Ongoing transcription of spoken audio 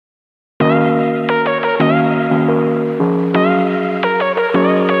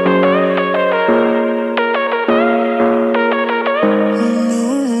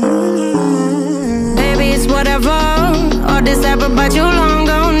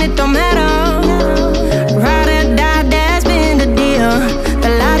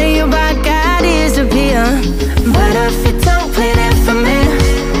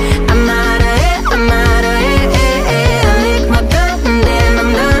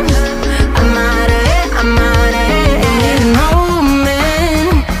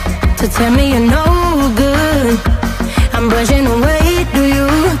tell me you're no good. I'm brushing away to you,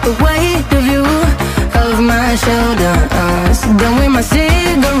 the weight of you, of my shoulders. Done with my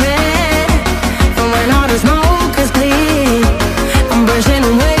cigarette, and when all the smoke is clear, I'm brushing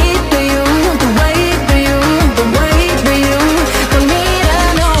away to you, the weight to you, the weight to you. Don't need a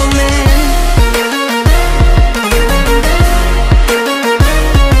no man.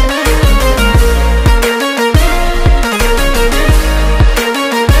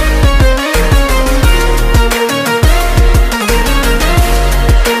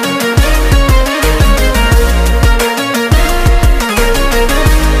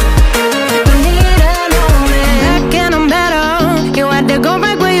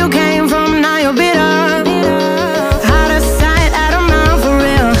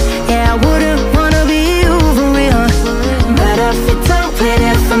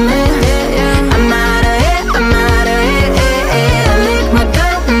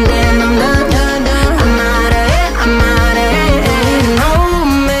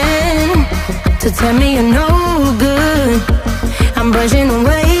 Tell me you're no good. I'm brushing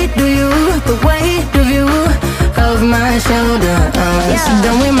away to you, the weight of you, of my shoulders.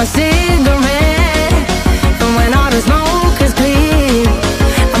 Done with my cigarette, and when all the smoke is clear,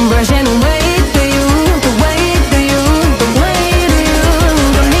 I'm brushing away to you, the weight to you, the weight of you.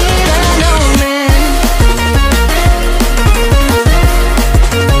 Don't need a no man.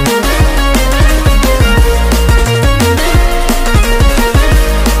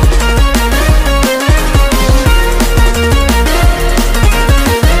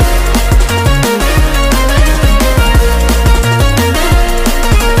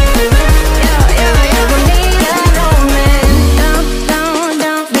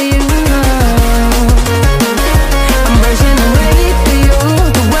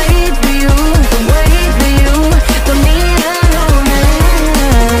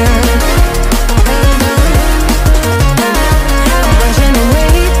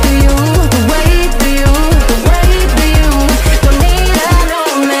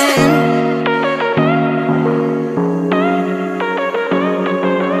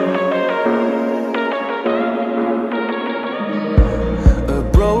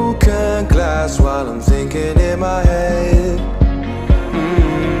 While I'm thinking in my head,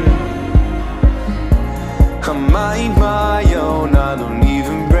 I mind my own, I don't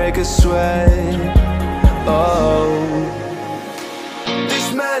even break a sweat. Oh, this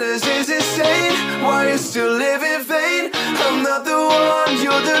madness is insane. Why you still live in vain? I'm not the one,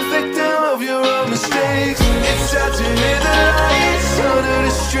 you're the victim of your own mistakes. It's time to hear the lights under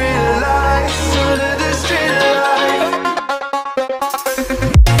the street lights, under the street lights.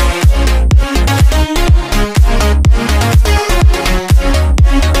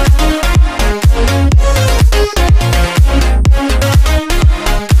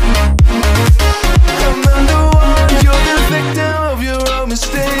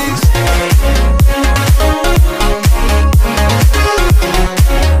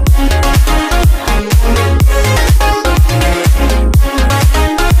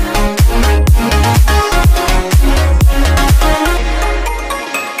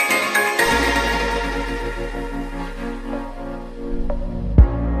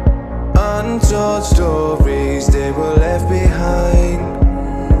 Untold stories, they were left behind.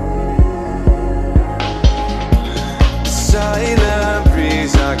 Silent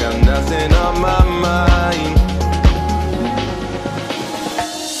breeze, I got nothing on my mind.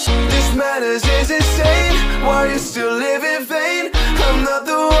 This madness is insane. Why you still live in vain? I'm not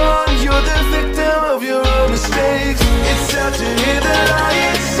the one, you're the victim of your own mistakes. It's time to hear the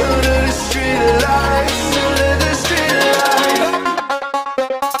lights under the street lights, under the street lights.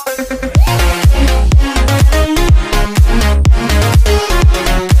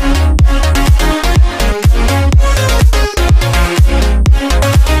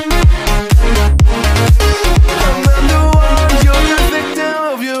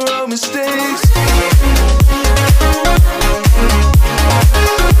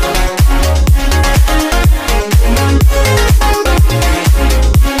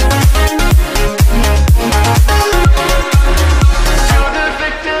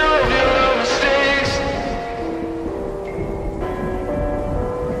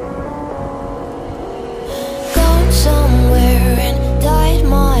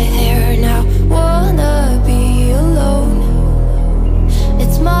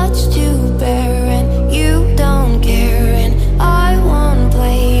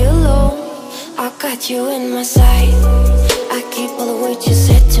 You in my sight, I keep all the words you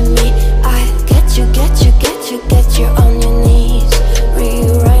said to me. I get you, get you, get you, get you on